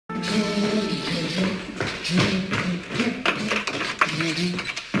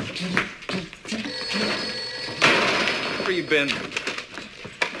Where you been?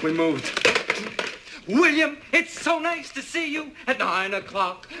 We moved. William, it's so nice to see you at 9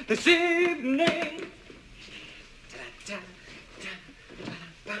 o'clock this evening.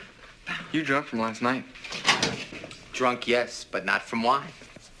 You drunk from last night? Drunk, yes, but not from wine.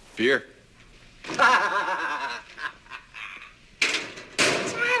 Beer. What's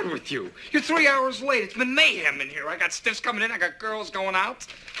the matter with you? You're 3 hours late. It's been mayhem in here. I got stiffs coming in. I got girls going out.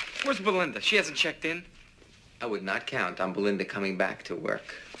 Where's Belinda? She hasn't checked in. I would not count on Belinda coming back to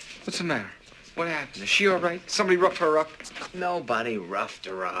work. What's the matter? What happened? Is she all right? Somebody roughed her up? Nobody roughed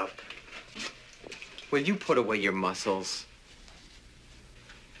her up. Will you put away your muscles?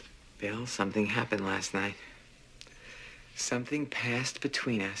 Bill, something happened last night. Something passed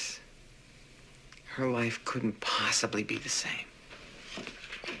between us. Her life couldn't possibly be the same.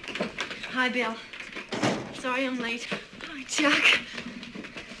 Hi, Bill. Sorry I'm late. Hi, Chuck.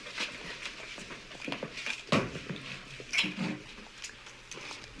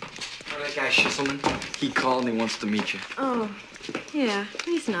 That guy Schisselman, he called and he wants to meet you. Oh, yeah,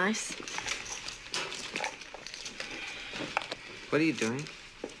 he's nice. What are you doing?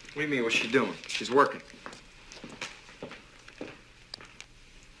 What do you mean, what's she doing? She's working.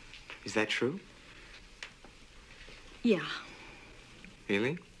 Is that true? Yeah.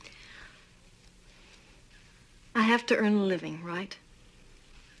 Really? I have to earn a living, right?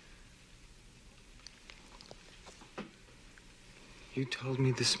 You told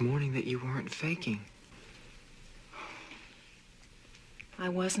me this morning that you weren't faking. I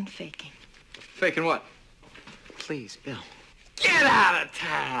wasn't faking. Faking what? Please, Bill. Get out of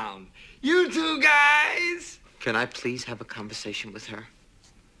town! You two guys! Can I please have a conversation with her?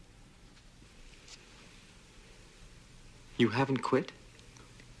 You haven't quit?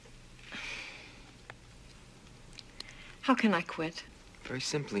 How can I quit? Very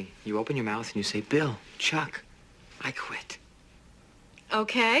simply, you open your mouth and you say, Bill, Chuck, I quit.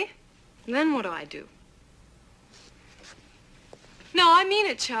 Okay. Then what do I do? No, I mean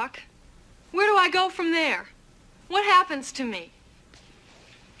it, Chuck. Where do I go from there? What happens to me?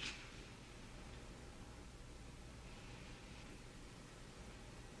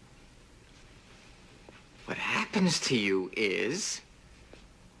 What happens to you is...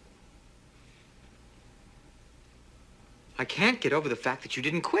 I can't get over the fact that you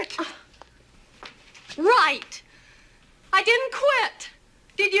didn't quit. Right. I didn't quit.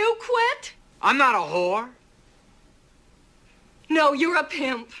 Did you quit? I'm not a whore. No, you're a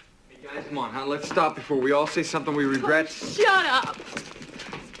pimp. Hey, guys, come on, huh? Let's stop before we all say something we regret. Oh, shut up.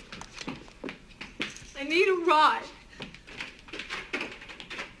 I need a ride.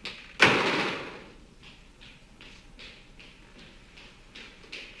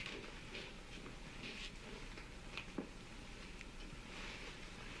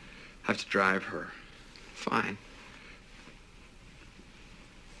 I have to drive her. Fine.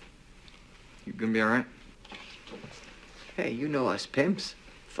 You gonna be all right? Hey, you know us pimps.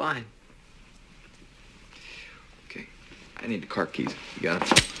 Fine. Okay. I need the car keys. You got them?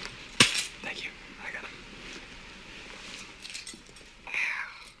 Thank you. I got them.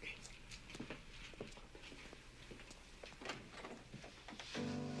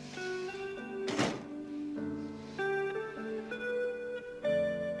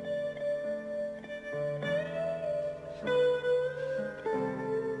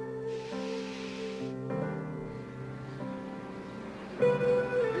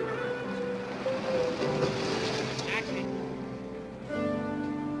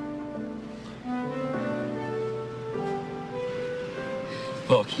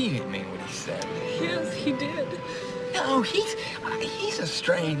 Look, he didn't mean what he said. Yes, he did. No, he's a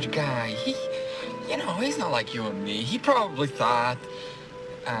strange guy. He's not like you and me. He probably thought,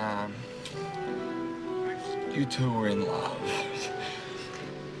 you two were in love.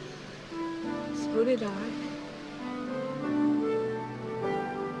 So did I.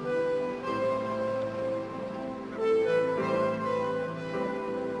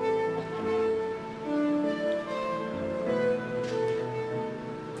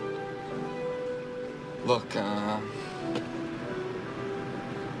 Look,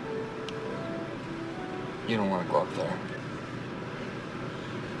 you don't want to go up there.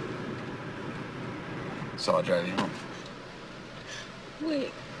 So I'll drive you home. Wait,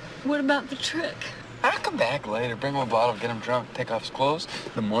 what about the trick? I'll come back later, bring him a bottle, get him drunk, take off his clothes.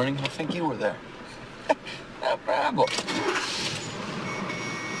 In the morning, he'll think you were there. No problem.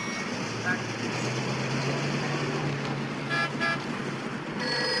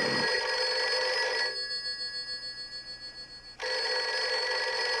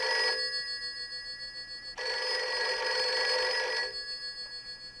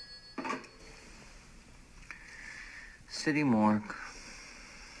 city morgue.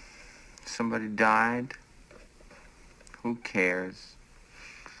 Somebody died. Who cares?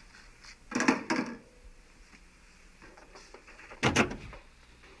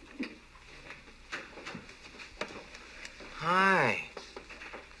 Hi.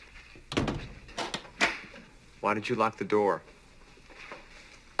 Why did you lock the door?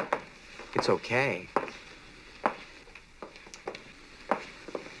 It's okay.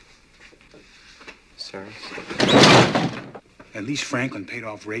 Sir? At least Franklin paid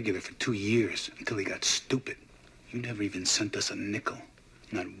off regular for 2 years until he got stupid. You never even sent us a nickel.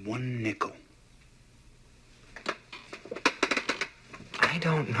 Not one nickel. I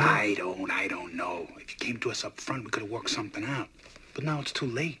don't know. I don't know. If you came to us up front, we could have worked something out. But now it's too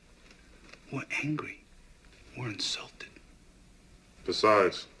late. We're angry. We're insulted.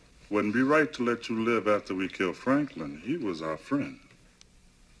 Besides, wouldn't be right to let you live after we killed Franklin. He was our friend.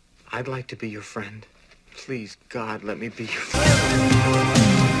 I'd like to be your friend. Please, God, let me be your friend.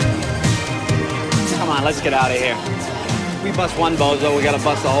 Come on, let's get out of here. We bust one bozo, we gotta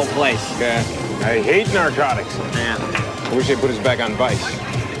bust the whole place. Yeah, I hate narcotics. Yeah. I wish they put us back on vice.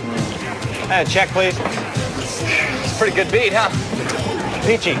 Hey, check, please. It's a pretty good beat, huh?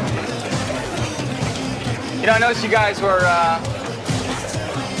 Peachy. You know, I noticed you guys were,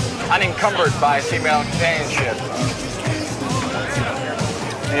 unencumbered by female companionship.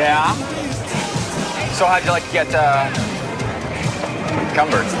 Yeah? So how'd you like to get,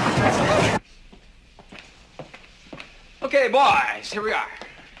 encumbered? Okay, boys, here we are.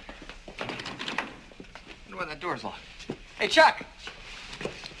 Wonder why that door's locked. Hey, Chuck!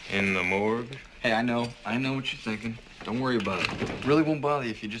 In the morgue? Hey, I know what you're thinking. Don't worry about it. It really won't bother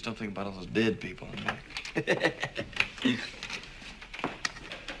you if you just don't think about all those dead people in there.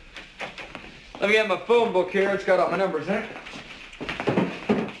 Let me get my phone book here. It's got all my numbers in it.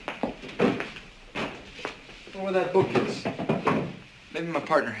 I wonder where that book is. Maybe my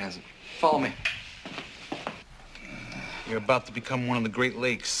partner has it. Follow me. You're about to become one of the Great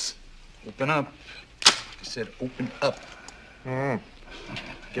Lakes. Open up. I said open up.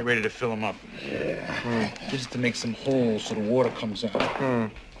 Get ready to fill them up. Yeah. Just to make some holes so the water comes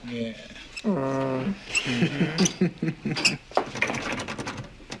out. Yeah.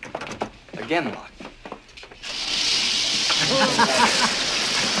 Again locked.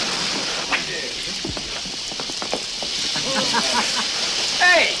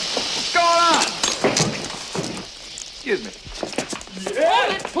 Hey! What's going on? Excuse me.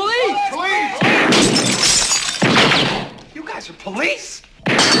 Yeah. Police! Police! You guys are police?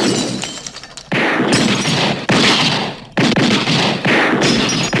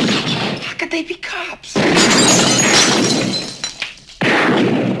 How could they be cops?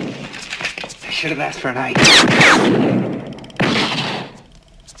 I should have asked for an ID.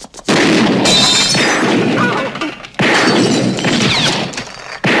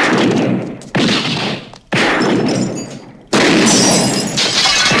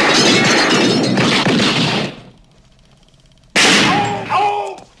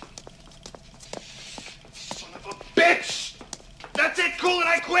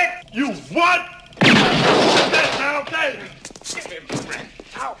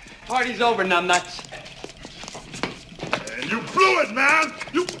 Party's over, numbnuts. And you blew it, man.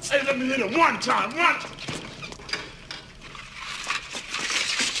 Hey, let me hit it one time.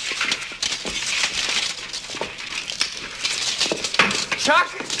 Chuck!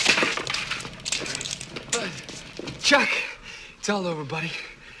 Chuck! It's all over, buddy.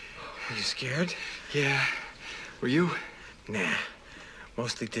 Are you scared? Yeah. Were you? Nah,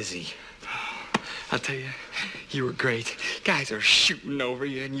 mostly dizzy. I'll tell you, you were great. Guys are shooting over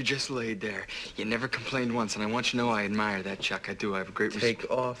you, and you just laid there. You never complained once, and I want you to know I admire that, Chuck. I do. I have a great respect. Take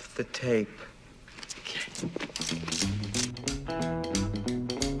off the tape. Okay.